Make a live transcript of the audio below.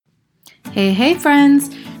Hey friends!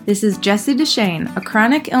 This is Jessie Deshane, a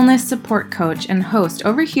chronic illness support coach and host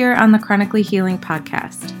over here on the Chronically Healing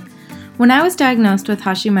podcast. When I was diagnosed with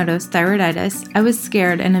Hashimoto's thyroiditis, I was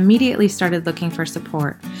scared and immediately started looking for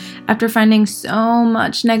support. After finding so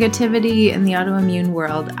much negativity in the autoimmune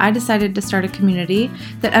world, I decided to start a community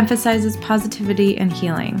that emphasizes positivity and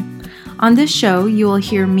healing. On this show, you will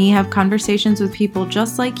hear me have conversations with people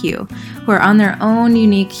just like you, who are on their own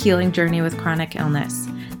unique healing journey with chronic illness.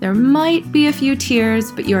 There might be a few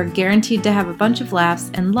tears, but you are guaranteed to have a bunch of laughs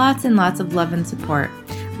and lots of love and support.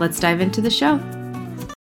 Let's dive into the show.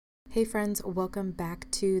 Hey friends, welcome back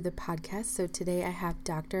to the podcast. So today I have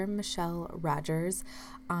Dr. Michelle Rogers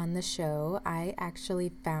on the show. I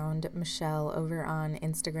actually found Michelle over on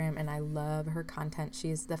Instagram and I love her content.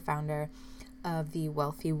 She's the founder of the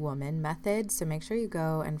Wealthy Woman Method. So make sure you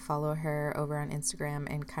go and follow her over on Instagram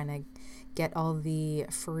and kind of get all the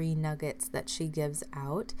free nuggets that she gives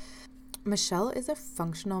out. Michelle is a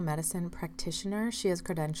functional medicine practitioner. She has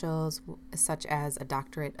credentials such as a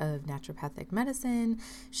doctorate of naturopathic medicine.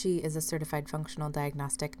 She is a certified functional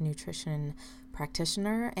diagnostic nutrition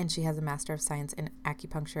practitioner, and she has a Master of Science in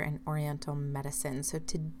acupuncture and oriental medicine. So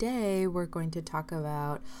today we're going to talk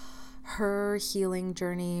about her healing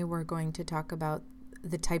journey. We're going to talk about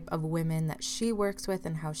the type of women that she works with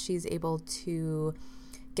and how she's able to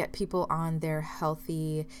get people on their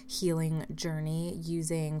healthy healing journey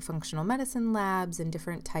using functional medicine labs and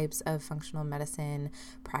different types of functional medicine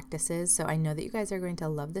practices. So I know that you guys are going to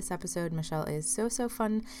love this episode. Michelle is so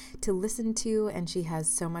fun to listen to and she has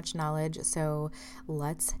so much knowledge. So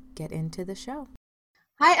let's get into the show.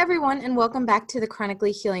 Hi, everyone, and welcome back to the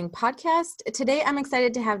Chronically Healing podcast. Today, I'm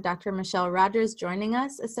excited to have Dr. Michelle Rogers joining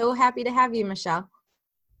us. So happy to have you, Michelle.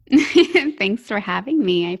 Thanks for having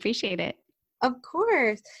me. I appreciate it. Of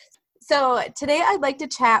course. So today I'd like to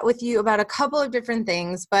chat with you about a couple of different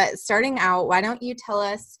things, but starting out, why don't you tell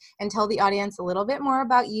us and tell the audience a little bit more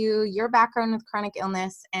about you, your background with chronic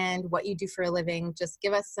illness, and what you do for a living. Just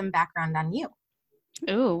give us some background on you.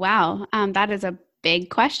 Oh, wow. That is a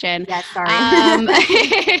big question. Yeah, sorry.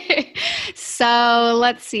 So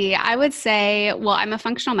let's see. I would say, well, I'm a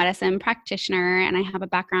functional medicine practitioner and I have a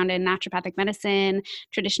background in naturopathic medicine,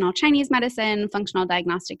 traditional Chinese medicine, functional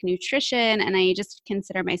diagnostic nutrition, and I just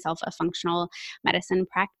consider myself a functional medicine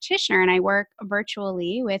practitioner. And I work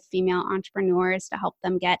virtually with female entrepreneurs to help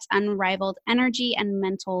them get unrivaled energy and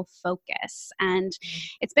mental focus. And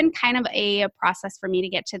it's been kind of a process for me to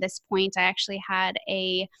get to this point. I actually had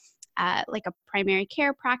a primary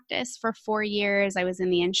care practice for 4 years. I was in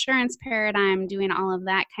the insurance paradigm doing all of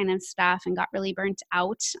that kind of stuff and got really burnt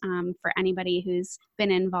out. For anybody who's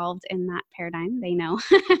been involved in that paradigm, they know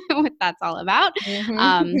what that's all about.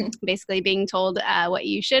 Basically being told what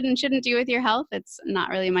you should and shouldn't do with your health. It's not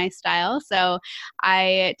really my style. So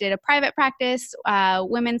I did a private practice,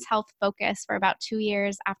 women's health focus for about 2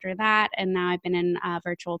 years after that. And now I've been in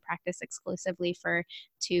virtual practice exclusively for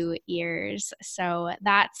 2 years. So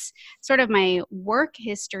that's sort of my work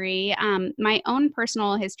history, my own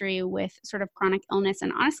personal history with sort of chronic illness.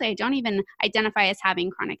 And honestly, I don't even identify as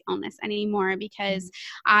having chronic illness anymore because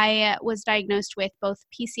I was diagnosed with both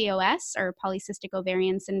PCOS or polycystic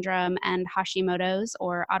ovarian syndrome and Hashimoto's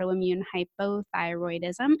or autoimmune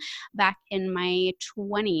hypothyroidism back in my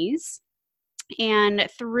 20s. And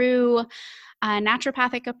through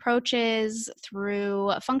naturopathic approaches,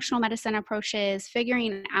 through functional medicine approaches,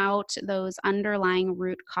 figuring out those underlying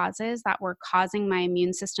root causes that were causing my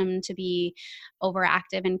immune system to be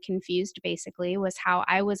overactive and confused, basically, was how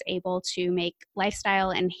I was able to make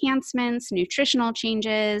lifestyle enhancements, nutritional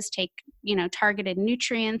changes, take, targeted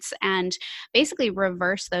nutrients, and basically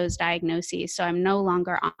reverse those diagnoses. So I'm no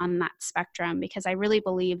longer on that spectrum because I really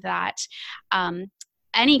believe that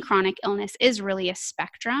any chronic illness is really a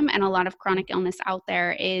spectrum, and a lot of chronic illness out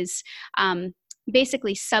there is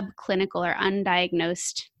basically subclinical or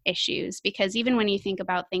undiagnosed issues. Because even when you think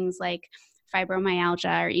about things like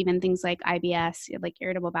fibromyalgia or even things like IBS, like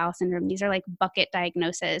irritable bowel syndrome, these are like bucket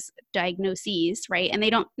diagnoses, right? And they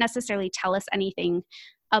don't necessarily tell us anything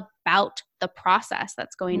about the process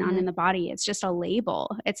that's going on in the body. It's just a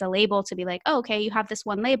label. It's a label to be like, oh, okay, you have this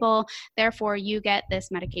one label, therefore you get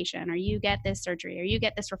this medication or you get this surgery or you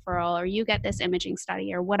get this referral or you get this imaging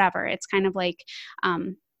study or whatever. It's kind of like,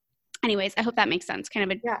 anyways, I hope that makes sense.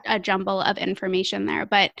 Kind of a jumble of information there.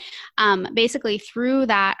 But basically through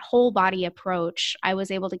that whole body approach, I was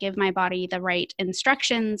able to give my body the right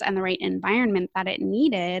instructions and the right environment that it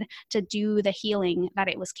needed to do the healing that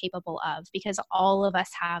it was capable of, because all of us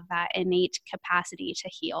have that innate capacity to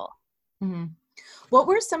heal. What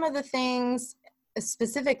were some of the things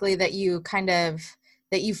specifically that you kind of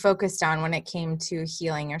that you focused on when it came to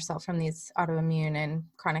healing yourself from these autoimmune and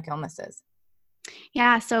chronic illnesses?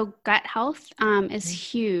 Yeah, so gut health is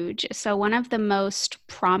huge. So one of the most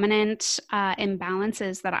prominent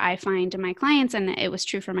imbalances that I find in my clients, and it was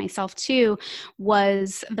true for myself too,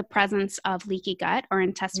 was the presence of leaky gut or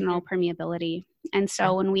intestinal permeability. And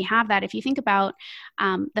so when we have that, if you think about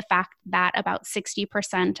the fact that about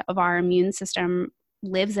 60% of our immune system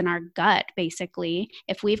lives in our gut, basically,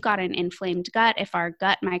 if we've got an inflamed gut, if our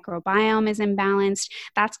gut microbiome is imbalanced,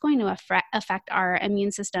 that's going to affect our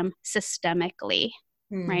immune system systemically.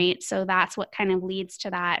 Right. So that's what kind of leads to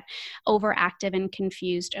that overactive and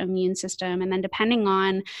confused immune system. And then depending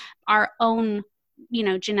on our own,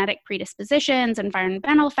 genetic predispositions,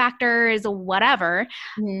 environmental factors, whatever,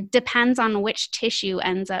 depends on which tissue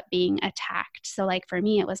ends up being attacked. So like for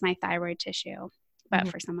me, it was my thyroid tissue. But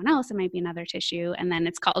for someone else, it might be another tissue, and then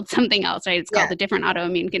it's called something else, right? It's called a different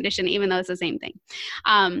autoimmune condition, even though it's the same thing.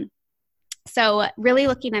 So really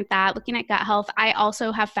looking at that, looking at gut health, I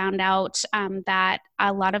also have found out that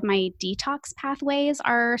a lot of my detox pathways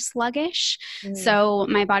are sluggish. So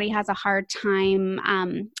my body has a hard time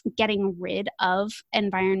getting rid of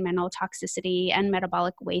environmental toxicity and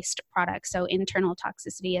metabolic waste products, so internal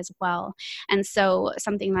toxicity as well. And so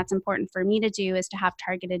something that's important for me to do is to have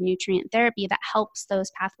targeted nutrient therapy that helps those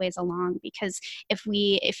pathways along, because if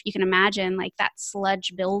you can imagine like that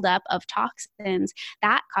sludge buildup of toxins,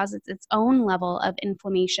 that causes its own level of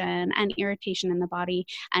inflammation and irritation in the body.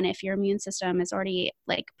 And if your immune system is already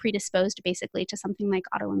like predisposed basically to something like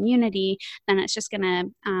autoimmunity, then it's just going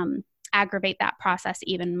to aggravate that process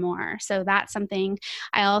even more. So that's something.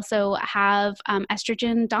 I also have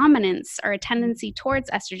estrogen dominance, or a tendency towards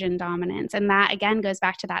estrogen dominance. And that again goes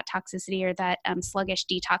back to that toxicity or that sluggish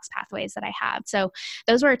detox pathways that I have. So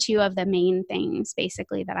those were two of the main things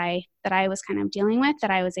basically that I was kind of dealing with,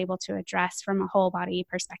 that I was able to address from a whole body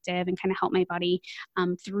perspective and kind of help my body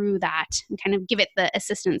through that and kind of give it the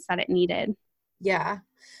assistance that it needed. Yeah.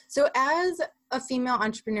 So as a female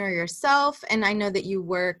entrepreneur yourself, and I know that you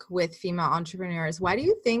work with female entrepreneurs, why do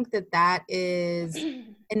you think that is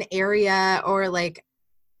an area, or like,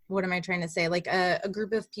 what am I trying to say? Like a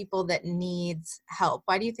group of people that needs help?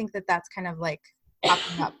 Why do you think that that's kind of like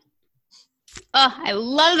popping up? Oh, I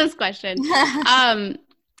love this question.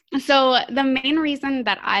 So the main reason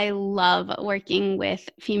that I love working with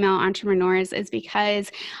female entrepreneurs is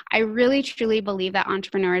because I really truly believe that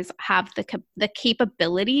entrepreneurs have the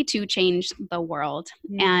capability to change the world.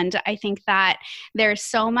 And I think that there's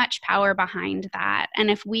so much power behind that.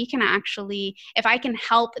 And if I can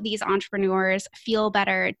help these entrepreneurs feel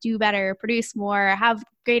better, do better, produce more, have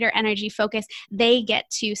greater energy, focus, they get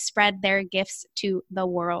to spread their gifts to the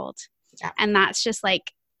world. Yeah. And that's just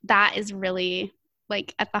like, that is really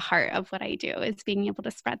like at the heart of what I do, is being able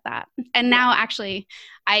to spread that. And now actually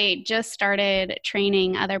I just started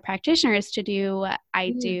training other practitioners to do what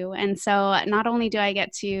I do. And so not only do I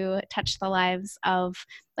get to touch the lives of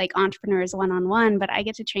like entrepreneurs one-on-one, but I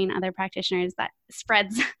get to train other practitioners that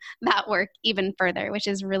spreads that work even further, which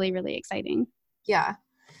is really, really exciting. Yeah.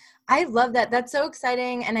 I love that. That's so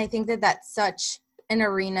exciting. And I think that that's such an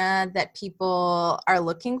arena that people are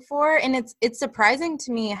looking for. And it's surprising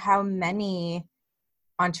to me how many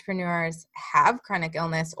entrepreneurs have chronic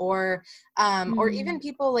illness, or even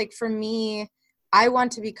people like, for me, I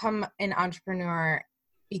want to become an entrepreneur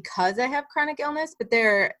because I have chronic illness, but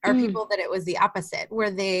there are people that it was the opposite,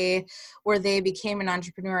 where they became an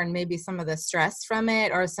entrepreneur and maybe some of the stress from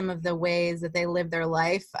it or some of the ways that they live their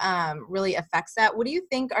life really affects that. What do you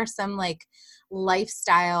think are some like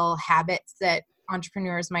lifestyle habits that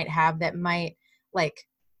entrepreneurs might have that might like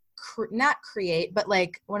not create, but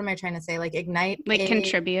like, what am I trying to say? Like ignite, like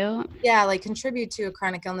contribute. Yeah. Like contribute to a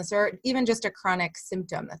chronic illness, or even just a chronic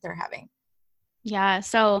symptom that they're having. Yeah.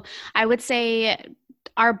 So I would say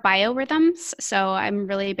our biorhythms. So I'm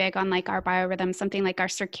really big on like our biorhythms, something like our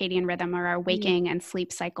circadian rhythm or our waking and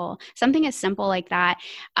sleep cycle, something as simple like that.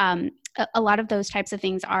 A lot of those types of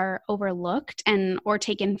things are overlooked or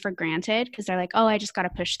taken for granted, because they're like, oh, I just got to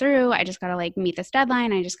push through. I just got to like meet this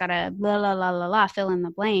deadline. I just got to blah, blah, blah, blah, blah, fill in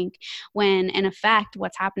the blank. When in effect,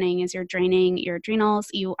 what's happening is you're draining your adrenals.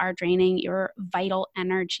 You are draining your vital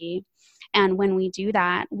energy. And when we do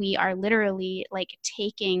that, we are literally like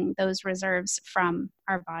taking those reserves from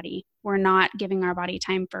our body. We're not giving our body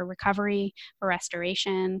time for recovery, for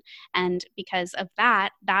restoration. And because of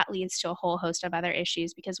that, that leads to a whole host of other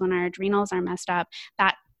issues, because when our adrenals are messed up,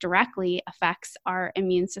 that directly affects our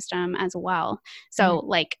immune system as well. So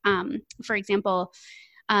like, for example,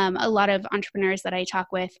 a lot of entrepreneurs that I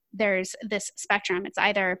talk with, there's this spectrum. It's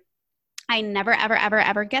either I never, ever, ever,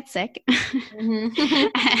 ever get sick. Mm-hmm.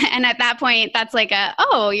 And at that point, that's like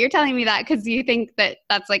oh, you're telling me that because you think that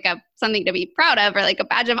that's like something to be proud of or like a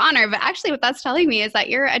badge of honor. But actually what that's telling me is that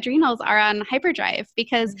your adrenals are on hyperdrive,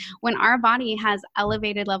 because when our body has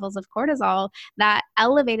elevated levels of cortisol, that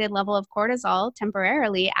elevated level of cortisol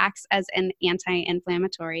temporarily acts as an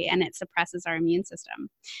anti-inflammatory, and it suppresses our immune system.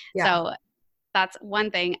 Yeah. So that's one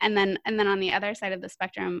thing. And then on the other side of the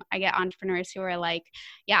spectrum, I get entrepreneurs who are like,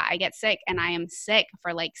 yeah, I get sick and I am sick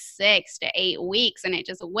for like 6 to 8 weeks and it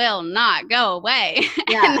just will not go away.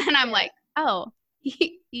 Yeah. And then I'm like, oh,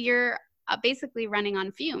 you're basically running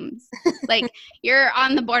on fumes. Like you're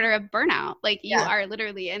on the border of burnout. Like you are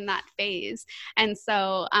literally in that phase. And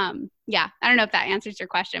so, yeah, I don't know if that answers your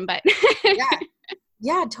question, but yeah.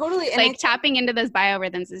 Yeah, totally. And like tapping into those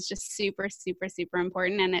biorhythms is just super, super, super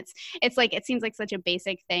important. And it's like, it seems like such a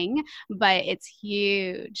basic thing, but it's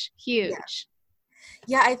huge, huge.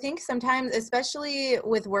 Yeah, I think sometimes, especially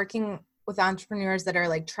with working with entrepreneurs that are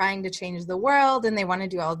like trying to change the world and they want to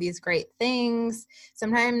do all these great things,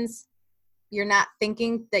 sometimes you're not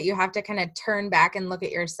thinking that you have to kind of turn back and look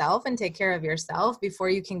at yourself and take care of yourself before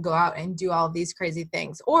you can go out and do all of these crazy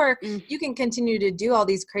things. Or you can continue to do all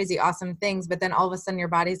these crazy, awesome things, but then all of a sudden your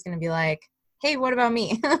body's going to be like, hey, what about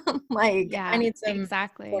me? Like, I need some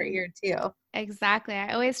support here too. Exactly.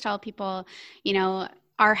 I always tell people,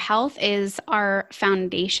 our health is our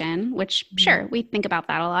foundation, which sure, we think about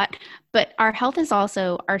that a lot, but our health is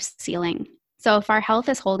also our ceiling. So if our health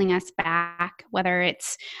is holding us back, whether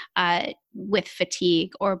it's with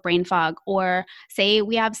fatigue or brain fog, or say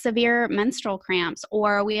we have severe menstrual cramps,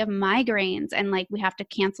 or we have migraines and like we have to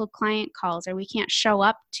cancel client calls, or we can't show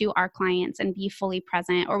up to our clients and be fully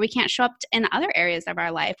present, or we can't show up in other areas of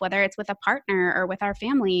our life, whether it's with a partner or with our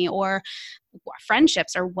family or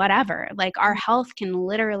friendships or whatever, like our health can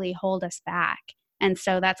literally hold us back. And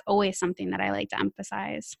so that's always something that I like to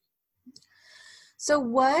emphasize. So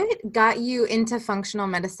what got you into functional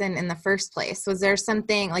medicine in the first place? Was there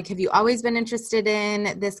something like, have you always been interested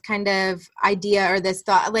in this kind of idea or this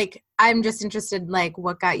thought? Like, I'm just interested, like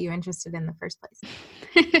what got you interested in the first place?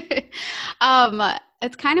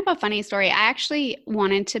 It's kind of a funny story. I actually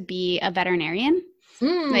wanted to be a veterinarian,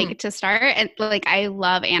 like to start. And like, I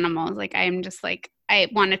love animals. Like, I'm just like, I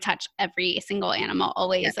want to touch every single animal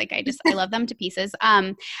always. Yeah. Like I love them to pieces.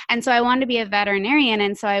 And so I wanted to be a veterinarian.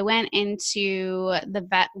 And so I went into the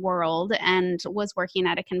vet world and was working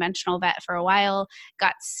at a conventional vet for a while,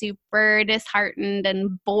 got super disheartened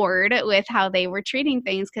and bored with how they were treating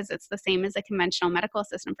things, because it's the same as a conventional medical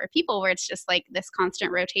system for people, where it's just like this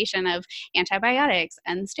constant rotation of antibiotics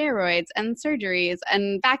and steroids and surgeries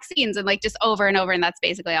and vaccines and like just over and over. And that's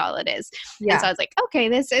basically all it is. Yeah. And so I was like, okay,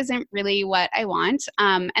 this isn't really what I want.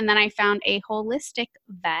 And then I found a holistic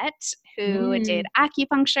vet who did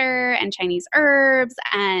acupuncture and Chinese herbs,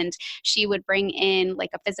 and she would bring in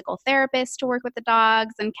like a physical therapist to work with the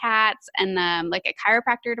dogs and cats, and like a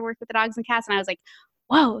chiropractor to work with the dogs and cats. And I was like,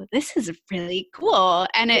 whoa, this is really cool.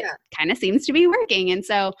 And it kind of seems to be working. And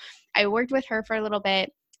so I worked with her for a little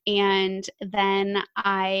bit. And then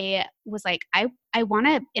I was like, I want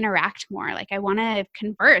to interact more. Like, I want to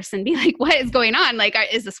converse and be like, what is going on? Like,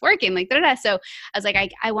 is this working? Like, da-da-da. So I was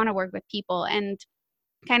like, I want to work with people. And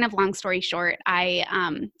kind of long story short, I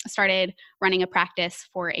started running a practice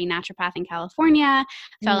for a naturopath in California,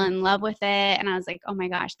 fell in love with it. And I was like, oh my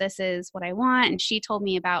gosh, this is what I want. And she told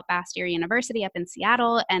me about Bastyr University up in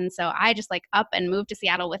Seattle. And so I just like up and moved to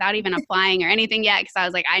Seattle without even applying or anything yet. Cause I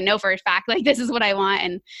was like, I know for a fact, like this is what I want.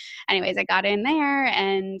 And anyways, I got in there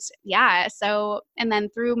and yeah. So, and then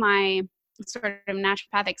through my sort of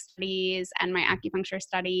naturopathic studies and my acupuncture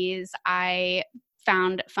studies, I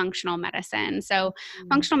found functional medicine. So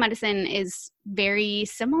functional medicine is very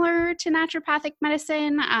similar to naturopathic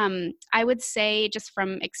medicine. I would say just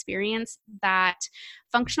from experience that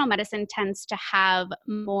functional medicine tends to have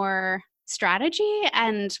more strategy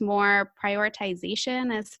and more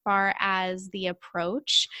prioritization as far as the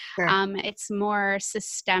approach. Sure. It's more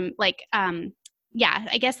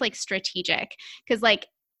I guess like strategic, because like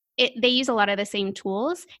they use a lot of the same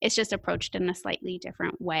tools. It's just approached in a slightly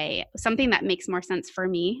different way. Something that makes more sense for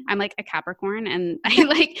me. I'm like a Capricorn, and I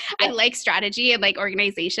like strategy and like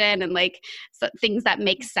organization and like things that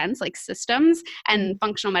make sense, like systems. And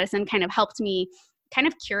functional medicine kind of helped me kind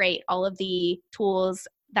of curate all of the tools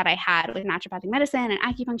that I had with naturopathic medicine and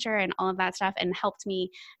acupuncture and all of that stuff, and helped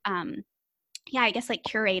me, I guess like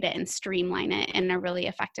curate it and streamline it in a really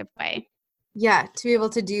effective way. Yeah, to be able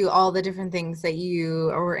to do all the different things that you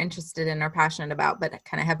are interested in or passionate about, but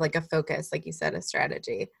kind of have like a focus, like you said, a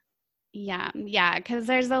strategy. Yeah, because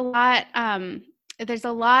there's a lot, there's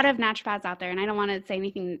a lot of naturopaths out there, and I don't want to say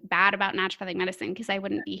anything bad about naturopathic medicine because I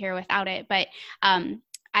wouldn't be here without it. But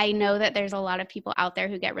I know that there's a lot of people out there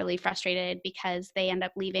who get really frustrated because they end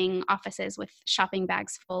up leaving offices with shopping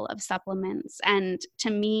bags full of supplements. And to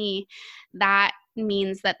me, that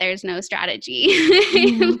means that there's no strategy.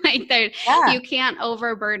 You can't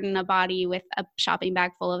overburden a body with a shopping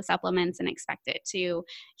bag full of supplements and expect it to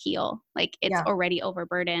heal. Like it's already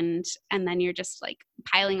overburdened, and then you're just like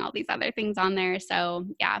piling all these other things on there. So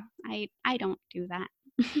yeah, I don't do that.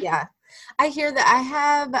 Yeah. I hear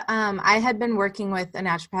that. I had been working with a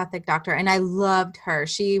naturopathic doctor, and I loved her.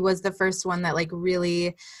 She was the first one that like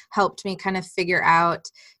really helped me kind of figure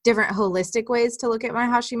out different holistic ways to look at my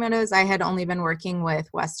Hashimoto's. I had only been working with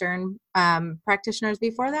Western practitioners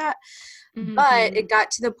before that, but it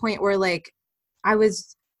got to the point where like I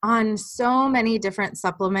was on so many different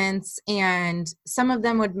supplements, and some of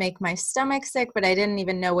them would make my stomach sick, but I didn't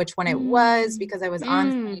even know which one it was because I was on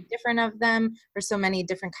so many different of them or so many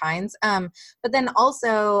different kinds. But then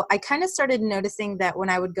also I kind of started noticing that when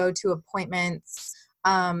I would go to appointments,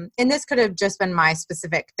 and this could have just been my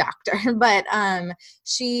specific doctor, but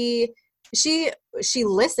she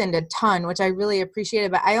listened a ton, which I really appreciated,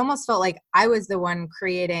 but I almost felt like I was the one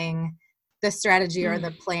creating the strategy or the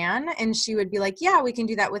plan. And she would be like, yeah, we can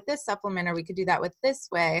do that with this supplement, or we could do that with this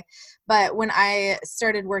way. But when I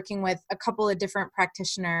started working with a couple of different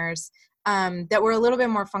practitioners that were a little bit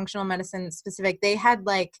more functional medicine specific, they had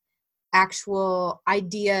like actual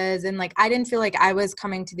ideas. And like, I didn't feel like I was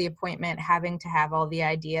coming to the appointment having to have all the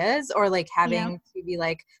ideas, or like having to be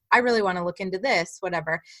like, I really want to look into this,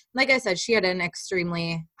 whatever. Like I said, she had an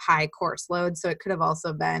extremely high course load. So it could have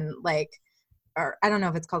also been like, or I don't know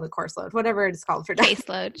if it's called a course load, whatever it's called for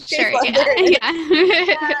caseload. Sure.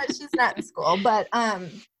 Yeah. She's not in school, but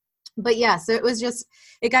yeah, so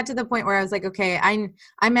it got to the point where I was like, okay,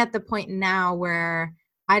 I'm at the point now where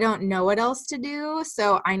I don't know what else to do.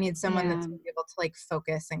 So I need someone that's able to like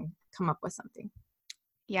focus and come up with something.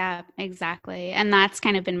 Yeah, exactly. And that's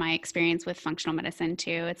kind of been my experience with functional medicine too.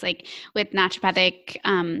 It's like with naturopathic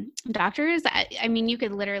doctors, I mean, you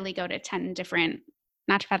could literally go to 10 different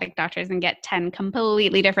naturopathic doctors and get 10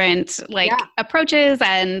 completely different approaches.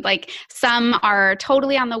 And like some are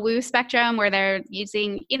totally on the woo spectrum where they're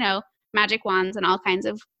using, magic wands and all kinds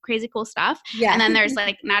of crazy cool stuff. Yeah. And then there's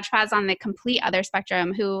like naturopaths on the complete other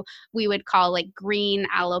spectrum who we would call like green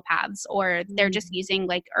allopaths, or they're just using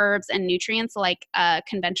like herbs and nutrients like a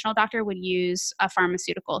conventional doctor would use a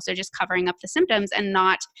pharmaceutical. So just covering up the symptoms and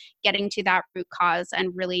not getting to that root cause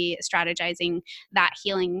and really strategizing that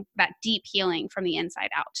healing, that deep healing from the inside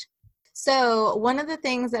out. So one of the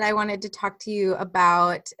things that I wanted to talk to you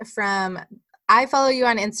about I follow you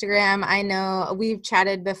on Instagram. I know we've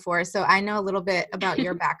chatted before, so I know a little bit about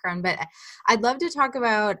your background, but I'd love to talk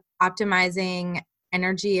about optimizing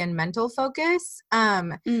energy and mental focus.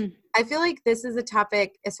 I feel like this is a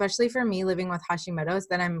topic, especially for me living with Hashimoto's,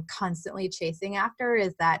 that I'm constantly chasing after,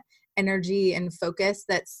 is that energy and focus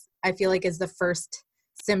I feel like is the first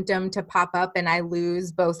symptom to pop up, and I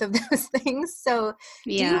lose both of those things. So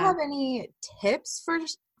do you have any tips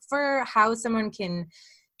for how someone can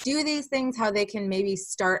do these things, how they can maybe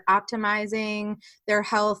start optimizing their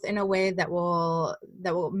health in a way that will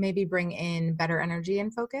maybe bring in better energy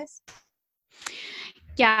and focus?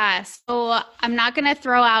 Yeah. So I'm not going to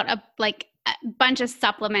throw out a bunch of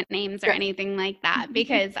supplement names or anything like that,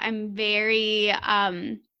 because I'm very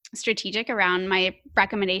strategic around my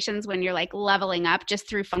recommendations when you're like leveling up just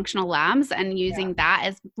through functional labs and using that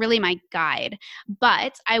as really my guide.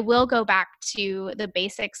 But I will go back to the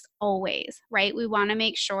basics always, right? We want to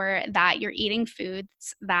make sure that you're eating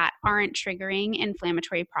foods that aren't triggering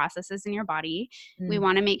inflammatory processes in your body. We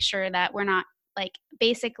want to make sure that we're not like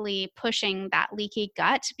basically pushing that leaky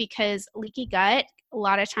gut, because leaky gut a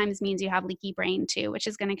lot of times means you have leaky brain too, which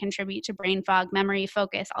is going to contribute to brain fog, memory,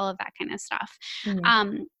 focus, all of that kind of stuff.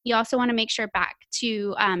 You also want to make sure back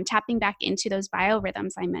to tapping back into those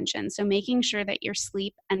biorhythms I mentioned. So making sure that your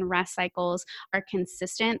sleep and rest cycles are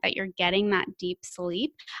consistent, that you're getting that deep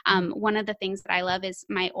sleep. One of the things that I love is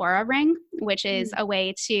my Oura Ring, which is a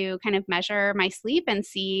way to kind of measure my sleep and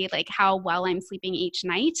see like how well I'm sleeping each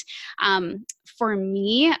night. For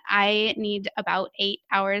me, I need about 8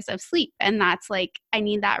 hours of sleep, and that's like, I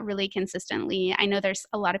need that really consistently. I know there's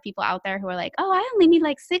a lot of people out there who are like, oh, I only need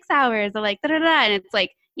like 6 hours, or like da-da-da. And it's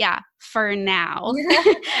like, yeah, for now.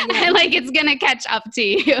 And like, it's going to catch up to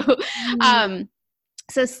you.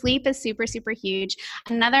 So sleep is super, super huge.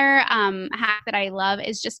 Another hack that I love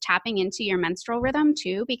is just tapping into your menstrual rhythm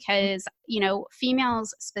too, because,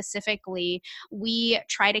 females specifically, we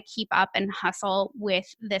try to keep up and hustle with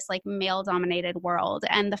this like male dominated world.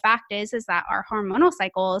 And the fact is that our hormonal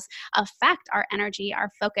cycles affect our energy,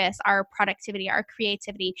 our focus, our productivity, our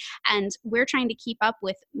creativity. And we're trying to keep up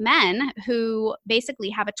with men who basically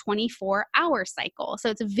have a 24-hour cycle.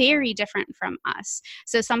 So it's very different from us.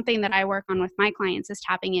 So something that I work on with my clients is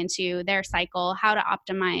tapping into their cycle, how to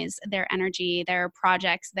optimize their energy, their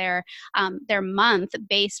projects, their month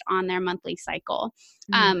based on their monthly cycle.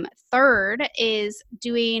 Third is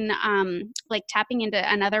doing like tapping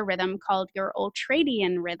into another rhythm called your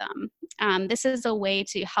ultradian rhythm. This is a way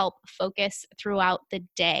to help focus throughout the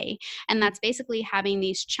day. And that's basically having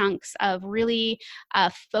these chunks of really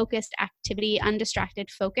focused activity, undistracted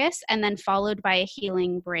focus, and then followed by a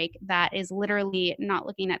healing break that is literally not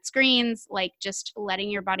looking at screens, like just letting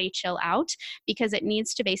your body chill out, because it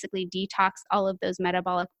needs to basically detox all of those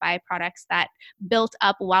metabolic byproducts that built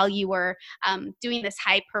up while you were doing this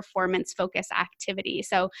high performance focus activity.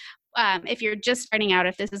 So if you're just starting out,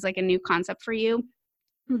 if this is like a new concept for you,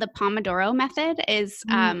 the Pomodoro method is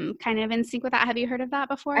kind of in sync with that. Have you heard of that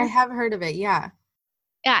before? I have heard of it. Yeah.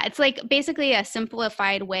 Yeah, it's like basically a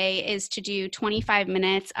simplified way is to do 25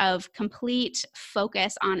 minutes of complete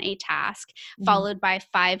focus on a task, followed by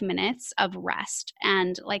 5 minutes of rest.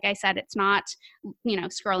 And like I said, it's not,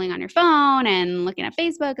 scrolling on your phone and looking at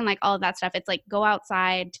Facebook and like all of that stuff. It's like go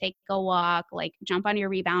outside, take a walk, like jump on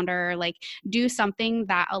your rebounder, like do something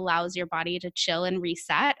that allows your body to chill and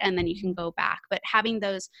reset, and then you can go back. But having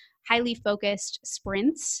those highly focused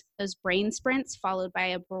sprints, those brain sprints followed by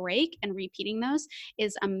a break and repeating those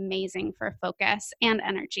is amazing for focus and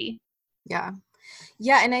energy. Yeah.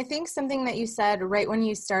 Yeah. And I think something that you said right when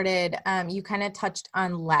you started, you kind of touched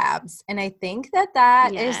on labs. And I think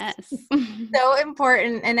that is so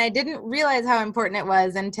important. And I didn't realize how important it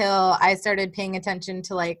was until I started paying attention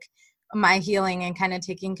to like my healing and kind of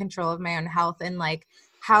taking control of my own health, and like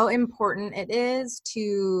how important it is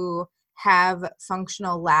to have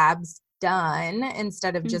functional labs done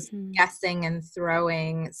instead of just guessing and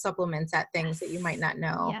throwing supplements at things that you might not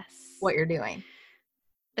know what you're doing.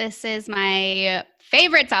 This is my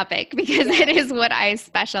favorite topic because it is what I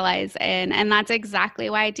specialize in. And that's exactly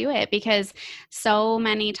why I do it, because so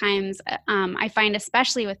many times I find,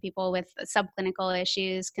 especially with people with subclinical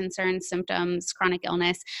issues, concerns, symptoms, chronic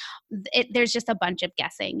illness, there's just a bunch of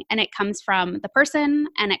guessing. And it comes from the person,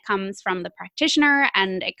 and it comes from the practitioner,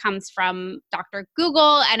 and it comes from Dr.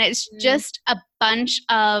 Google. And it's just a bunch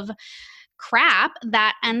of crap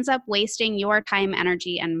that ends up wasting your time,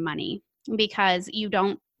 energy, and money, because you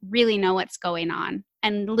don't really know what's going on.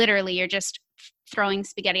 And literally you're just throwing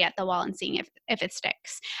spaghetti at the wall and seeing if it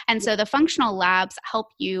sticks. And so the functional labs help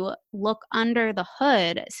you look under the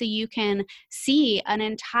hood so you can see an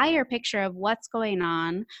entire picture of what's going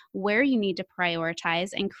on, where you need to prioritize,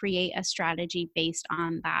 and create a strategy based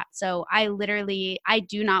on that. So I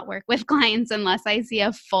do not work with clients unless I see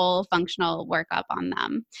a full functional workup on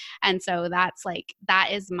them. And so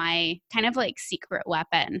that is my kind of like secret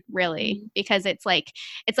weapon, really, because it's like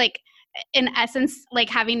in essence, like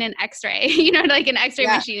having an x-ray, like an x-ray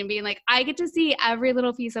machine, and being like, I get to see every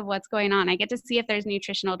little piece of what's going on. I get to see if there's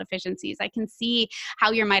nutritional deficiencies. I can see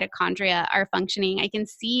how your mitochondria are functioning. I can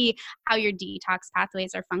see how your detox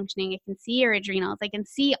pathways are functioning. I can see your adrenals. I can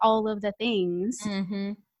see all of the things.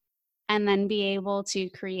 And then be able to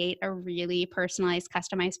create a really personalized,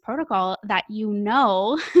 customized protocol that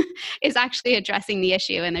is actually addressing the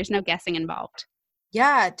issue, and there's no guessing involved.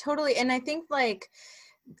 Yeah, totally. And I think like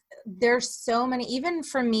there's so many, even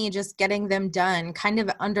for me, just getting them done, kind of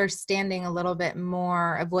understanding a little bit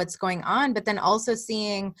more of what's going on, but then also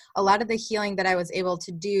seeing a lot of the healing that I was able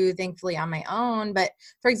to do, thankfully, on my own. But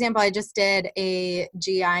for example, I just did a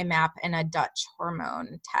GI map and a Dutch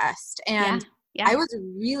hormone test. And I was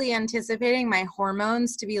really anticipating my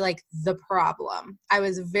hormones to be like the problem. I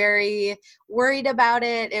was very worried about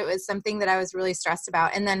it. It was something that I was really stressed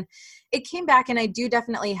about. And then it came back, and I do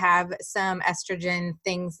definitely have some estrogen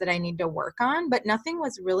things that I need to work on, but nothing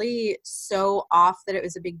was really so off that it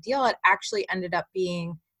was a big deal. It actually ended up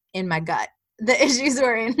being in my gut. The issues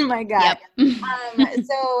were in my gut.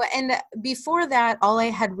 And before that, all I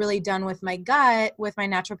had really done with my gut, with my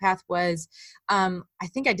naturopath, was I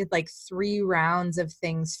think I did like 3 rounds of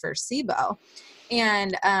things for SIBO.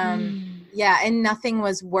 And and nothing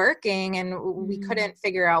was working, and we couldn't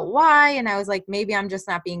figure out why. And I was like, maybe I'm just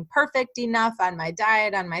not being perfect enough on my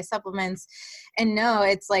diet, on my supplements. And no,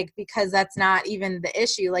 it's like, because that's not even the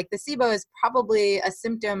issue. Like the SIBO is probably a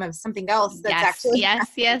symptom of something else that's actually. Yes.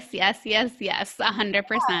 Yes, 100%.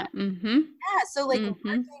 Mm-hmm. Yeah. So like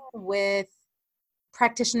working with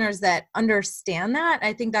practitioners that understand that,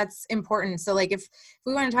 I think that's important. So like if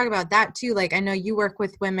we want to talk about that too, like I know you work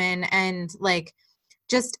with women, and like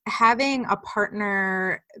just having a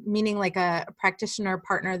partner, meaning like a practitioner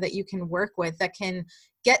partner that you can work with that can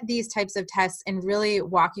get these types of tests and really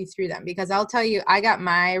walk you through them. Because I'll tell you, I got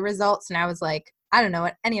my results and I was like, I don't know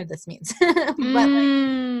what any of this means. But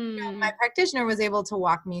like, my practitioner was able to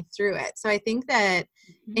walk me through it. So I think that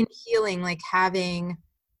in healing, like having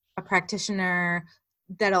a practitioner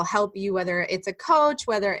that'll help you, whether it's a coach,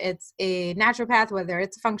 whether it's a naturopath, whether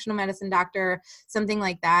it's a functional medicine doctor, something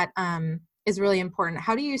like that, is really important.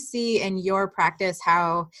 How do you see in your practice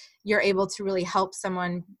how you're able to really help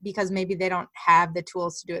someone because maybe they don't have the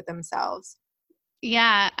tools to do it themselves?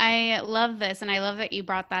 Yeah, I love this. And I love that you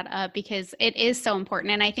brought that up because it is so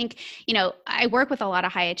important. And I think, I work with a lot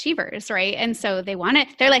of high achievers, right? And so they're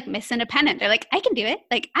like Miss Independent. They're like, I can do it.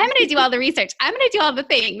 Like, I'm going to do all the research. I'm going to do all the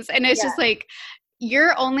things. And it's just like,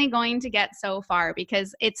 you're only going to get so far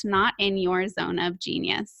because it's not in your zone of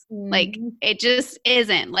genius. Like, it just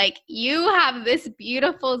isn't. Like, you have this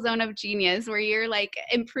beautiful zone of genius where you're like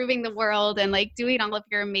improving the world and like doing all of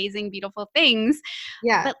your amazing, beautiful things.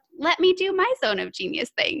 Yeah. But let me do my zone of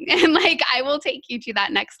genius thing. And like, I will take you to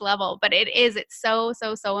that next level. But it's so,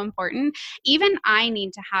 so, so important. Even I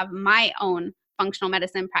need to have my own functional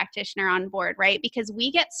medicine practitioner on board, right? Because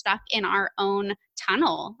we get stuck in our own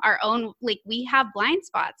tunnel, we have blind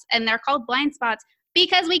spots, and they're called blind spots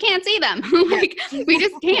because we can't see them. Like, we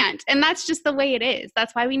just can't. And that's just the way it is.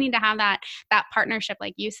 That's why we need to have that partnership,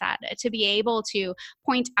 like you said, to be able to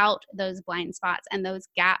point out those blind spots and those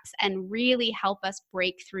gaps and really help us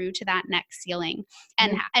break through to that next ceiling.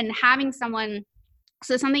 And having someone.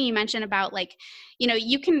 So something you mentioned about like,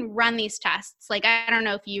 you can run these tests. Like, I don't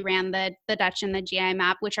know if you ran the Dutch and the GI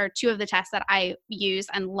map, which are two of the tests that I use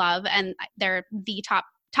and love. And they're the top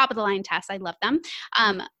of the line tests. I love them.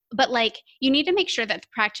 But like, you need to make sure that the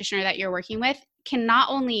practitioner that you're working with can not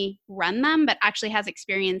only run them, but actually has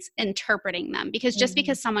experience interpreting them. Because just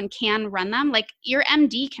because someone can run them, like your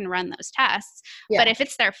MD can run those tests, but if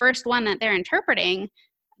it's their first one that they're interpreting,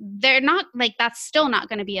 they're not like, that's still not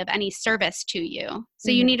going to be of any service to you. So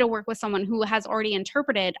you need to work with someone who has already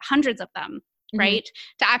interpreted hundreds of them, right?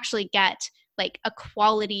 To actually get like a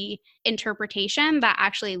quality interpretation that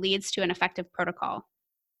actually leads to an effective protocol.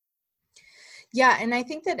 Yeah. And I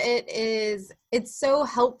think that it's so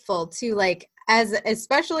helpful to like,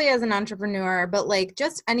 especially as an entrepreneur, but like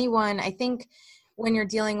just anyone, I think when you're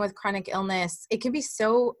dealing with chronic illness, it can be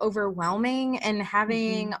so overwhelming, and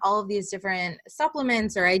having all of these different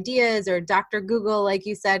supplements or ideas, or Dr. Google, like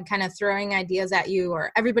you said, kind of throwing ideas at you,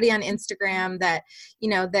 or everybody on Instagram that,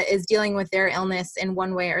 that is dealing with their illness in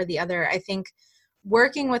one way or the other. I think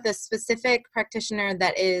working with a specific practitioner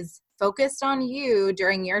that is focused on you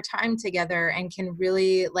during your time together and can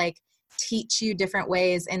really like teach you different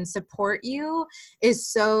ways and support you is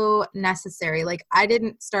so necessary. Like, I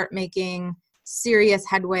didn't start making serious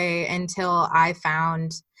headway until I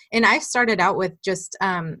found, and I started out with just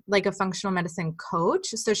like a functional medicine coach.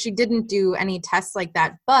 So she didn't do any tests like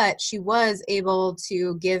that, but she was able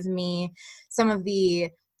to give me some of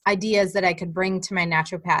the ideas that I could bring to my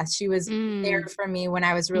naturopath. She was there for me when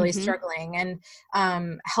I was really struggling,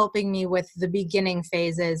 and helping me with the beginning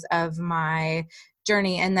phases of my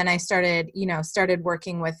journey. And then I started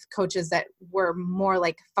working with coaches that were more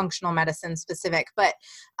like functional medicine specific. But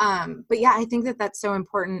yeah, I think that that's so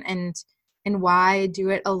important. And why do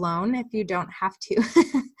it alone if you don't have to?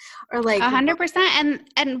 Or like 100%.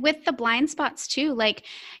 And with the blind spots too, like,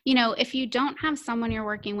 if you don't have someone you're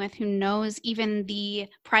working with who knows even the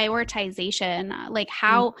prioritization, like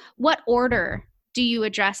what order do you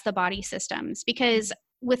address the body systems? Because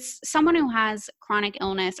with someone who has chronic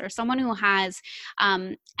illness, or someone who has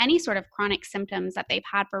any sort of chronic symptoms that they've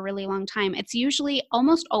had for a really long time, it's usually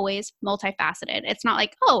almost always multifaceted. It's not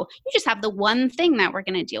like, oh, you just have the one thing that we're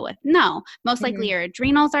going to deal with. No, most likely your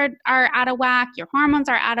adrenals are out of whack. Your hormones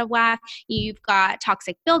are out of whack. You've got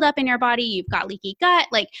toxic buildup in your body. You've got leaky gut.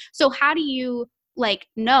 Like, so how do you like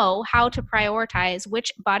know how to prioritize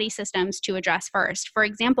which body systems to address first? For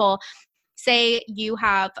example, say you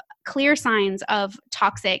have clear signs of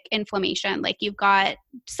toxic inflammation, like you've got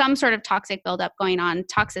some sort of toxic buildup going on,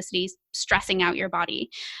 toxicity stressing out your body,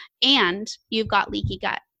 and you've got leaky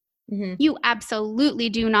gut. You absolutely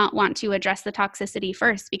do not want to address the toxicity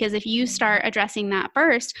first, because if you start addressing that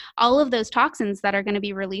first, all of those toxins that are going to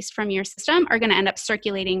be released from your system are going to end up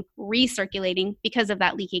recirculating because of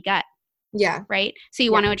that leaky gut. Yeah. Right. So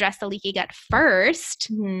you want to address the leaky gut first,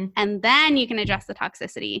 and then you can address the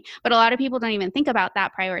toxicity. But a lot of people don't even think about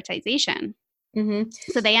that prioritization. Mm-hmm.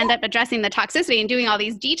 So they end up addressing the toxicity and doing all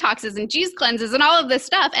these detoxes and juice cleanses and all of this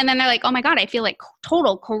stuff. And then they're like, oh my God, I feel like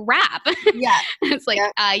total crap. Yeah. It's like,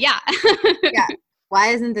 yeah. Yeah. Why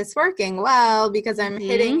isn't this working? Well, because I'm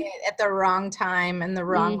hitting Mm-hmm. it at the wrong time and the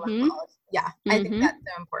wrong Mm-hmm. level. Yeah. I think Mm-hmm. that's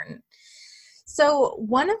so important. So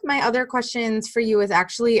one of my other questions for you is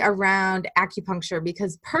actually around acupuncture,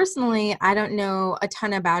 because personally, I don't know a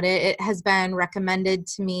ton about it. It has been recommended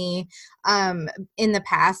to me in the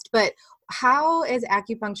past, but how is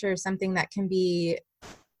acupuncture something that can be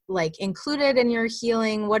like included in your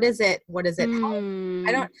healing? What is it? What does it help?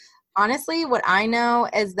 I don't, honestly, what I know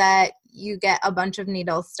is that you get a bunch of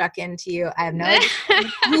needles stuck into you. I have no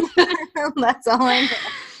idea. That's all I know.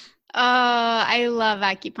 I love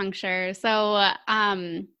acupuncture. So,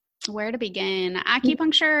 where to begin?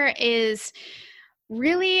 Acupuncture is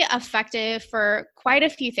really effective for quite a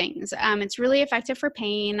few things. It's really effective for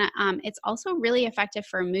pain. It's also really effective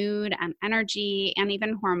for mood and energy and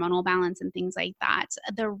even hormonal balance and things like that.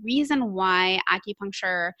 The reason why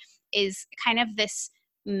acupuncture is kind of this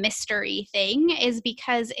mystery thing is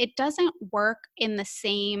because it doesn't work in the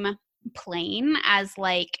same plane as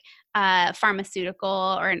like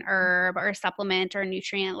pharmaceutical or an herb or a supplement or a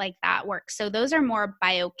nutrient like that works. So those are more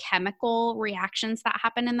biochemical reactions that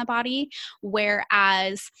happen in the body,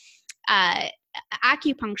 whereas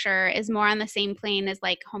acupuncture is more on the same plane as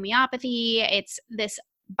like homeopathy. It's this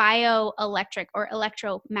bioelectric or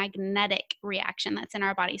electromagnetic reaction that's in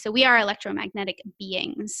our body. So we are electromagnetic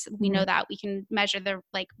beings. We know that. We can measure the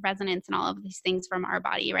like resonance and all of these things from our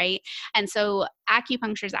body, right? And so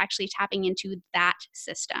acupuncture is actually tapping into that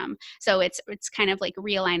system. So it's kind of like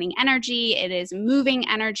realigning energy. It is moving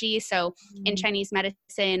energy. So in Chinese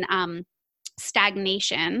medicine,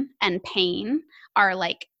 stagnation and pain are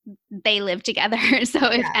like they live together. So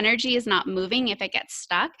if energy is not moving, if it gets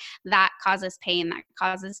stuck, that causes pain, that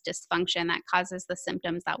causes dysfunction, that causes the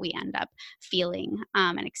symptoms that we end up feeling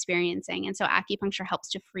and experiencing. And so acupuncture helps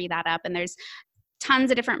to free that up. And there's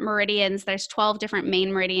tons of different meridians. There's 12 different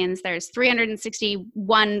main meridians. There's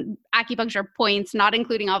 361 acupuncture points, not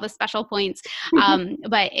including all the special points.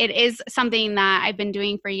 But it is something that I've been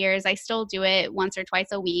doing for years. I still do it once or twice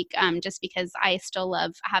a week, just because I still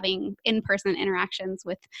love having in-person interactions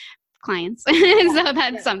with clients. So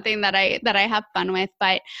that's something that I have fun with.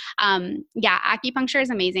 But acupuncture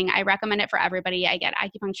is amazing. I recommend it for everybody. I get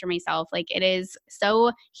acupuncture myself. Like, it is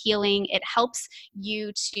so healing. It helps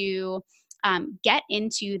you to get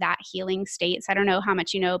into that healing state. So I don't know how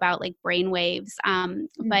much you know about like brain waves,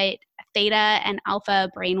 but theta and alpha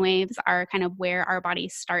brain waves are kind of where our body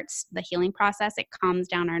starts the healing process. It calms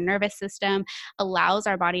down our nervous system, allows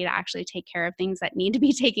our body to actually take care of things that need to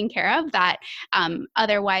be taken care of that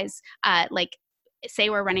otherwise, like, say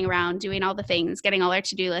we're running around doing all the things, getting all our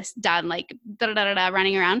to-do lists done, like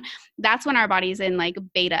running around. That's when our body's in like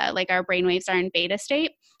beta, like our brain waves are in beta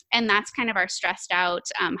state. And that's kind of our stressed out,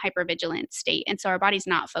 hypervigilant state. And so our body's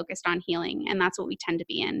not focused on healing. And that's what we tend to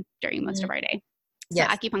be in during most of our day. So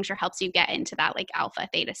acupuncture helps you get into that like alpha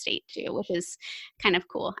theta state too, which is kind of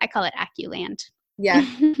cool. I call it AcuLand. Yeah.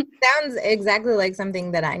 Sounds exactly like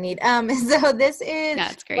something that I need. So this is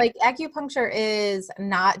like acupuncture is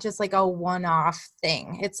not just like a one-off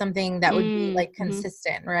thing. It's something that would be like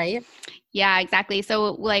consistent, right? Yeah, exactly.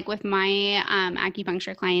 So like with my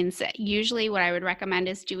acupuncture clients, usually what I would recommend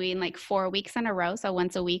is doing like 4 weeks in a row. So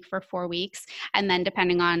once a week for 4 weeks. And then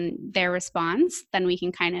depending on their response, then we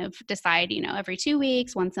can kind of decide, every 2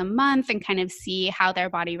 weeks, once a month, and kind of see how their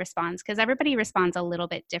body responds, because everybody responds a little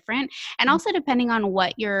bit different. And also depending on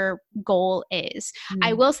what your goal is.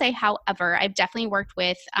 I will say, however, I've definitely worked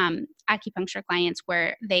with acupuncture clients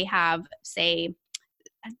where they have, say,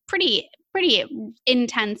 pretty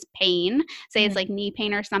intense pain, say it's like knee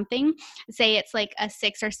pain or something, say it's like a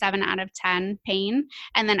 6 or 7 out of 10 pain,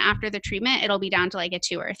 and then after the treatment it'll be down to like a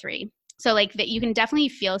 2 or 3. So like that, you can definitely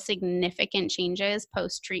feel significant changes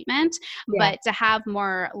post treatment, but to have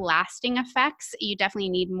more lasting effects, you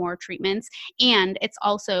definitely need more treatments. And it's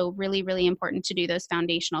also really, really important to do those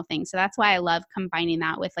foundational things. So that's why I love combining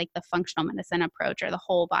that with like the functional medicine approach or the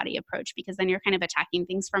whole body approach, because then you're kind of attacking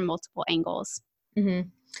things from multiple angles. Mm-hmm.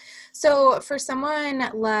 So for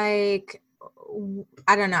someone like,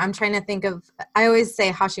 I don't know, I'm trying to think of, I always say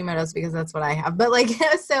Hashimoto's because that's what I have, but like,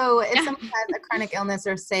 so if someone has a chronic illness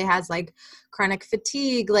or say has like chronic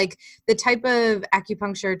fatigue, like the type of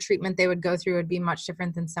acupuncture treatment they would go through would be much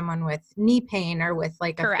different than someone with knee pain or with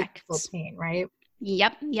like a physical pain, right?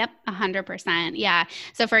 Yep, 100%. Yeah.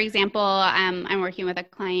 So for example, I'm working with a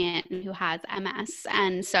client who has MS.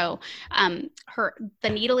 And so the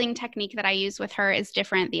needling technique that I use with her is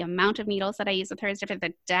different. The amount of needles that I use with her is different.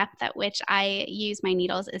 The depth at which I use my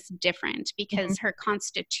needles is different Mm-hmm. because her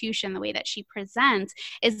constitution, the way that she presents,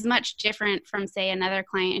 is much different from, say, another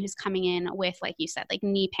client who's coming in with, like you said, like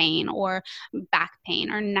knee pain or back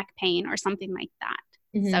pain or neck pain or something like that.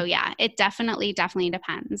 So Mm-hmm. yeah, it definitely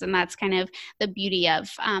depends. And that's kind of the beauty of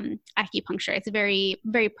acupuncture. It's very,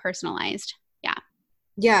 very personalized. Yeah.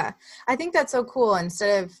 Yeah. I think that's so cool.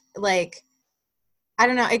 Instead of like, I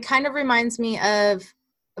don't know, it kind of reminds me of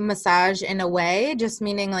a massage in a way, just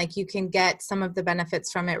meaning like you can get some of the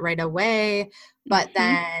benefits from it right away. But Hmm.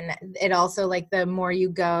 then it also, like, the more you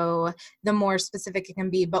go, the more specific it can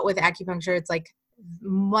be. But with acupuncture, it's like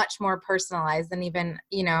much more personalized than even,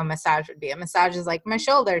 a massage would be. A massage is like, my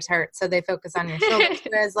shoulders hurt, so they focus on your shoulders.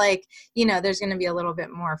 Whereas, like, there's going to be a little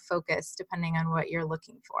bit more focus depending on what you're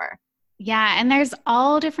looking for. Yeah, and there's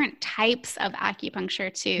all different types of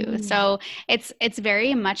acupuncture too. Mm. So it's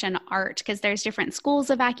very much an art because there's different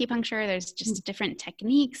schools of acupuncture. There's just different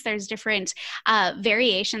techniques. There's different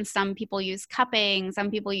variations. Some people use cupping.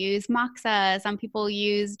 Some people use moxa. Some people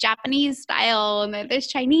use Japanese style. And then there's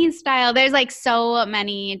Chinese style. There's like so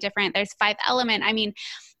many different. There's 5 element. I mean,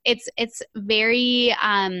 it's very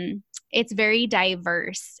it's very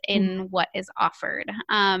diverse Mhm. in what is offered.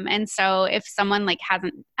 And so if someone like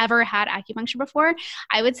hasn't ever had acupuncture before,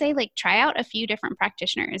 I would say like try out a few different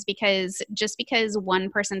practitioners, because just because one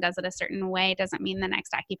person does it a certain way doesn't mean the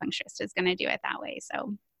next acupuncturist is going to do it that way.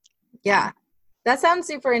 So yeah. Yeah. That sounds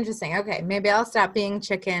super interesting. Okay, maybe I'll stop being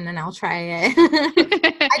chicken and I'll try it.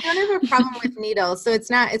 I don't have a problem with needles, so it's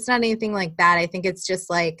not anything like that. I think it's just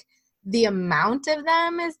like the amount of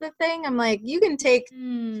them is the thing. I'm like, you can take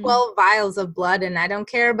Hmm. 12 vials of blood and I don't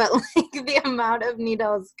care, but like the amount of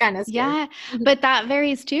needles kind of scares Yeah, me. but that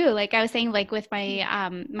varies too. Like I was saying, like with my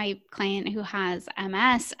my client who has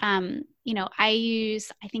MS, I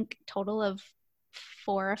use I think total of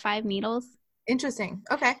 4 or 5 needles. Interesting.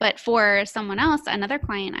 Okay. But for someone else, another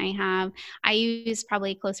client I have, I use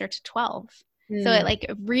probably closer to 12. So it Mm,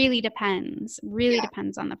 like really yeah.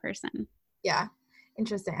 depends on the person. Yeah.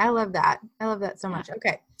 Interesting. I love that. I love that so Yeah. much.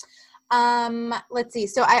 Okay. Let's see.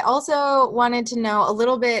 So I also wanted to know a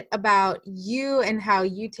little bit about you and how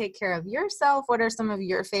you take care of yourself. What are some of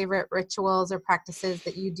your favorite rituals or practices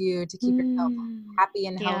that you do to keep yourself happy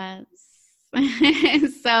and healthy?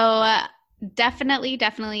 Yes. So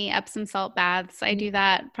definitely Epsom salt baths. I do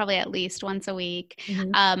that probably at least once a week.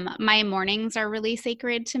 Mm-hmm. My mornings are really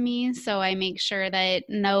sacred to me, so I make sure that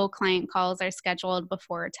no client calls are scheduled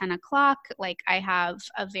before 10 o'clock. Like I have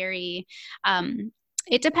a very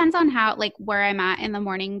it depends on how, like where I'm at in the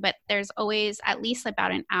morning, but there's always at least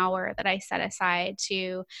about an hour that I set aside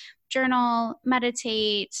to journal,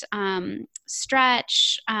 meditate,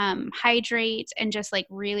 stretch, hydrate, and just like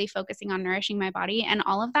really focusing on nourishing my body. And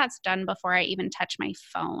all of that's done before I even touch my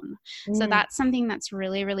phone. So Mm-hmm. that's something that's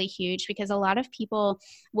really, really huge, because a lot of people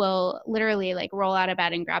will literally like roll out of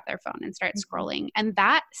bed and grab their phone and start scrolling. And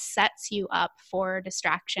that sets you up for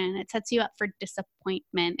distraction. It sets you up for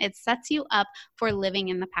disappointment. It sets you up for living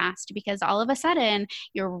in the past, because all of a sudden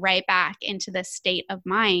you're right back into this state of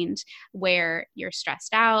mind where you're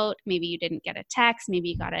stressed out. Maybe you didn't get a text. Maybe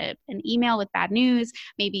you got an email with bad news.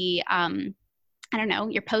 Maybe, I don't know,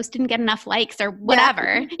 your post didn't get enough likes or Yeah.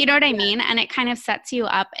 whatever. You know what I Yeah. mean? And it kind of sets you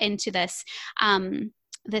up into this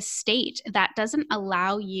state that doesn't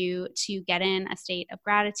allow you to get in a state of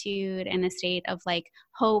gratitude and a state of like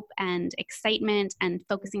hope and excitement and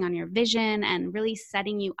focusing on your vision and really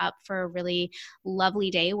setting you up for a really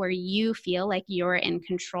lovely day where you feel like you're in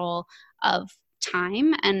control of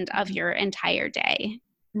time and of your entire day.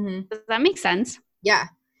 Mm-hmm. Does that make sense? Yeah.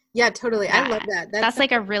 Yeah, totally. I love Yeah. that. That's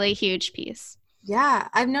like a really huge piece. Yeah,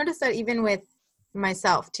 I've noticed that even with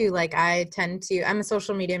myself too. Like I'm a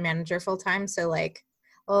social media manager full time. So like,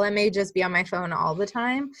 well, I may just be on my phone all the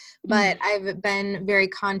time, but I've been very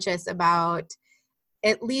conscious about,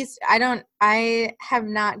 at least I have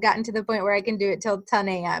not gotten to the point where I can do it till 10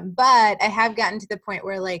 a.m., but I have gotten to the point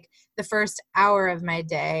where like the first hour of my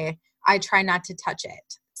day, I try not to touch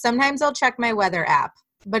it. Sometimes I'll check my weather app,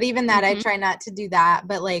 but even that, I Mm-hmm. try not to do that,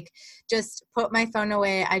 but like just put my phone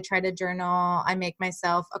away. I try to journal. I make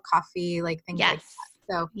myself a coffee, like things like Yes.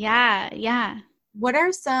 that. So Yeah.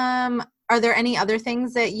 are there any other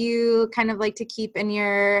things that you kind of like to keep in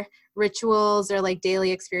your rituals or like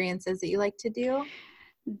daily experiences that you like to do?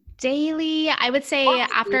 Daily, I would say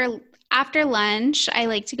after lunch, I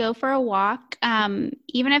like to go for a walk.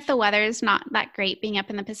 even if the weather is not that great being up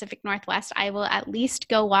in the Pacific Northwest, I will at least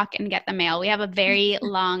go walk and get the mail. We have a very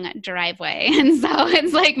long driveway. And so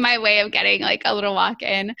it's like my way of getting like a little walk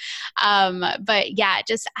in. But yeah,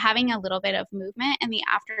 just having a little bit of movement in the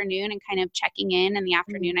afternoon and kind of checking in the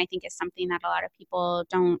afternoon, I think is something that a lot of people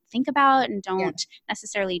don't think about and don't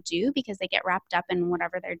necessarily do because they get wrapped up in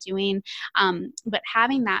whatever they're doing. But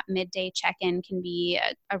having that midday check-in can be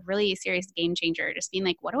a really serious game changer. Just being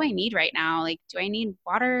like, what do I need right now? Like, do I need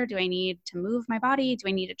water? Do I need to move my body? Do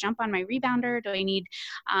I need to jump on my rebounder? Do I need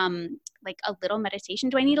like a little meditation?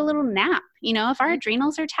 Do I need a little nap? You know, if our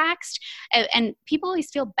adrenals are taxed, and people always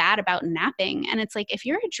feel bad about napping. And it's like, if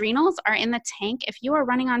your adrenals are in the tank, if you are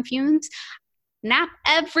running on fumes, nap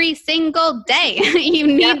every single day. You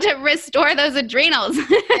need to restore those adrenals.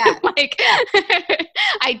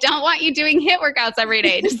 I don't want you doing HIIT workouts every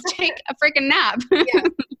day. Just take a freaking nap.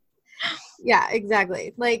 Yeah,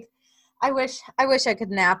 exactly. Like, I wish I could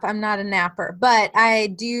nap. I'm not a napper, but I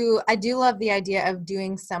do love the idea of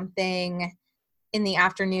doing something in the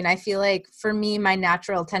afternoon. I feel like for me, my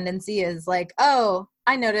natural tendency is like, oh,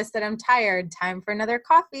 I noticed that I'm tired. Time for another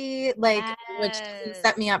coffee, like, which can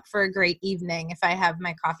set me up for a great evening if I have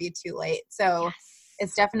my coffee too late. So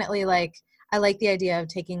it's definitely like, I like the idea of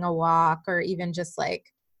taking a walk or even just like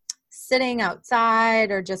sitting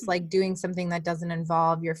outside or just like doing something that doesn't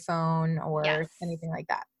involve your phone or anything like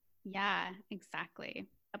that. Yeah, exactly.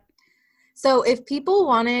 So if people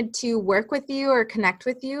wanted to work with you or connect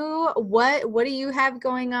with you, what do you have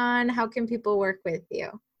going on? How can people work with you?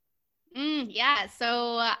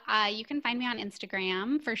 So you can find me on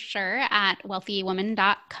Instagram for sure at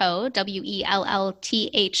wealthywoman.co, WELLTHY.co.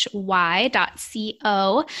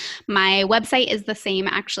 My website is the same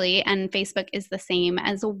actually, and Facebook is the same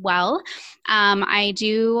as well. I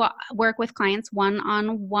do work with clients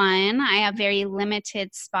one-on-one. I have very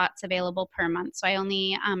limited spots available per month, so I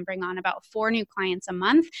only bring on about 4 new clients a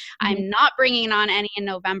month. I'm not bringing on any in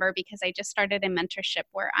November because I just started a mentorship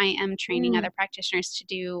where I am training other practitioners to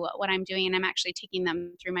do what I'm doing, and I'm actually taking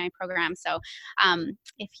them through my program. So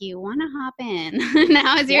if you want to hop in,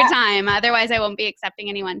 now is your time. Otherwise, I won't be accepting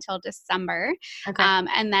anyone until December. Okay.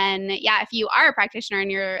 And then, if you are a practitioner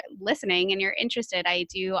and you're listening and you're interested, I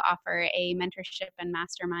do offer a mentorship and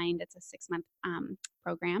mastermind. It's a 6-month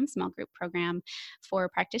program, small group program for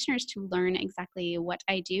practitioners to learn exactly what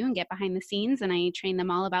I do and get behind the scenes. And I train them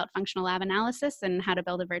all about functional lab analysis and how to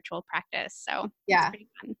build a virtual practice. So it's pretty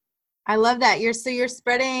fun. I love that. You're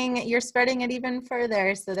spreading it even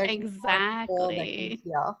further. So there's exactly.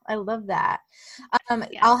 I love that.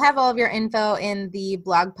 I'll have all of your info in the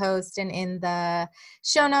blog post and in the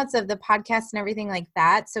show notes of the podcast and everything like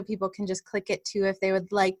that. So people can just click it too if they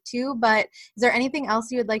would like to. But is there anything else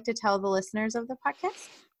you would like to tell the listeners of the podcast?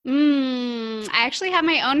 I actually have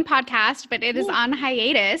my own podcast, but it is on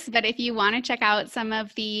hiatus. But if you want to check out some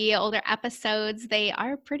of the older episodes, they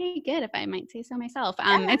are pretty good, if I might say so myself.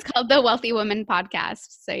 It's called the Wealthy Woman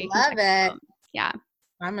Podcast. So you can check it out. Yeah.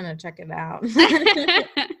 I'm going to check it out.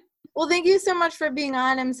 Well, thank you so much for being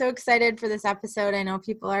on. I'm so excited for this episode. I know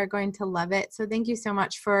people are going to love it. So thank you so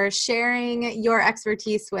much for sharing your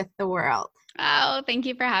expertise with the world. Oh, thank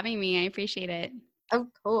you for having me. I appreciate it. Of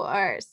course.